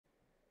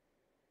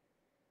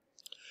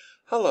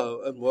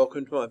Hello and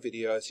welcome to my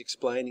videos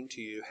explaining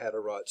to you how to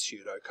write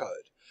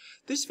pseudocode.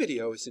 This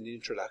video is an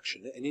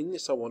introduction, and in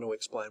this I want to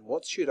explain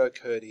what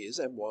pseudocode is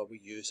and why we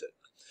use it.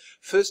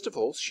 First of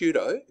all,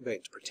 pseudo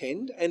means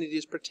pretend, and it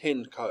is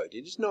pretend code.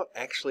 It is not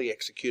actually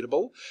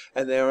executable,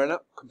 and there are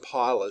enough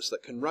compilers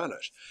that can run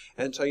it.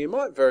 And so you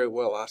might very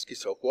well ask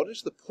yourself, what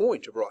is the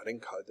point of writing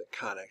code that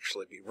can't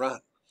actually be run?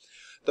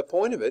 The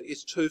point of it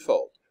is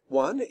twofold.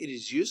 One, it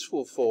is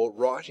useful for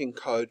writing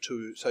code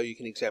so you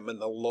can examine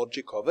the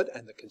logic of it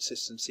and the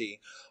consistency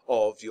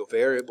of your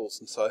variables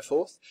and so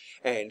forth,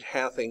 and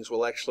how things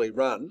will actually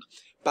run,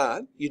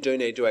 but you do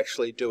need to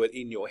actually do it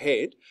in your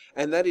head,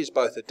 and that is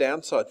both a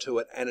downside to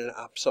it and an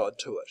upside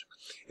to it.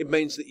 It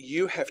means that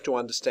you have to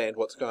understand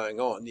what's going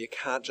on. You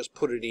can't just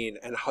put it in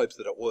and hope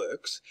that it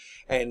works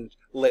and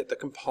let the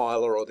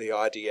compiler or the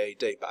IDE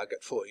debug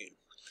it for you.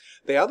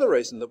 The other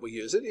reason that we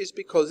use it is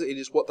because it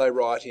is what they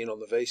write in on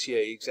the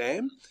VCE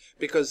exam,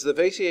 because the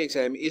VCE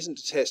exam isn't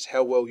to test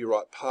how well you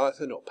write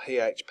Python or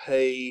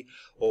PHP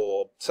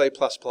or C++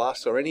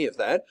 or any of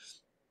that.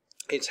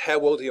 It's how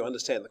well do you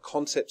understand the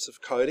concepts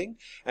of coding,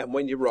 and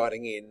when you're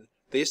writing in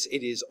this,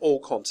 it is all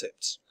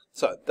concepts.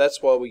 So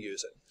that's why we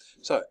use it.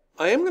 So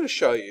I am going to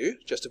show you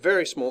just a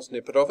very small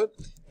snippet of it.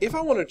 If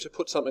I wanted to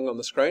put something on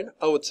the screen,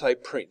 I would say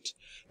print.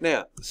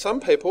 Now, some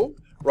people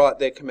write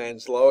their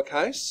commands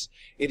lowercase.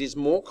 It is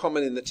more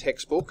common in the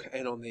textbook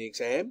and on the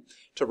exam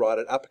to write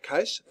it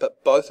uppercase,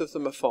 but both of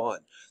them are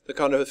fine. The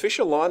kind of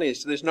official line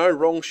is there's no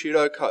wrong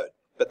pseudocode,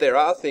 but there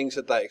are things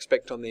that they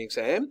expect on the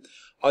exam.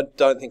 I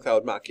don't think they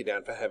would mark you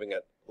down for having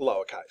it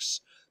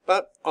lowercase,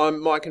 but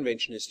my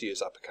convention is to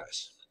use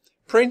uppercase.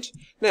 Print.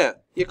 Now,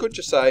 you could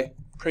just say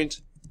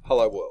print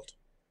hello world.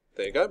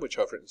 There you go, which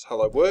I've written as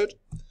hello world.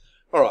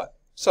 All right,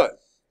 so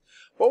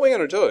what we're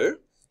going to do,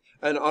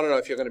 and I don't know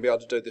if you're going to be able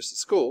to do this at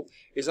school,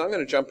 is I'm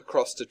going to jump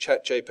across to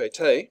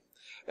ChatGPT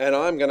and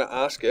I'm going to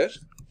ask it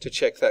to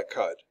check that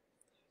code.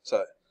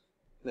 So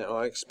now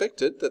I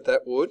expected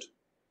that would,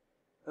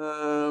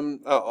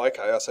 oh,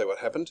 okay, I see what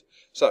happened.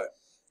 So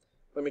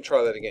let me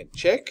try that again.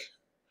 Check.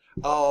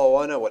 Oh,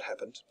 I know what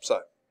happened.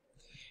 So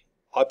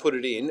I put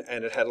it in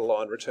and it had a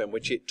line return,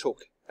 which it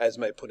took as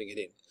me putting it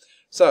in.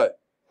 So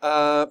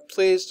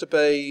pleased to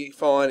be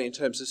fine in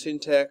terms of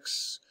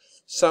syntax.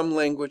 Some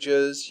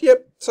languages,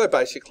 yep, so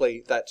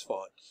basically that's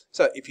fine.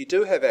 So if you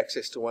do have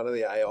access to one of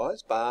the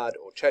AIs, Bard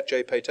or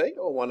ChatGPT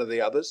or one of the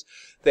others,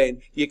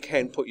 then you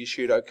can put your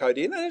pseudocode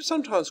in, and it's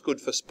sometimes good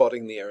for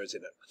spotting the errors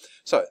in it.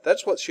 So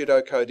that's what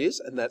pseudocode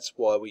is, and that's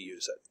why we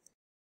use it.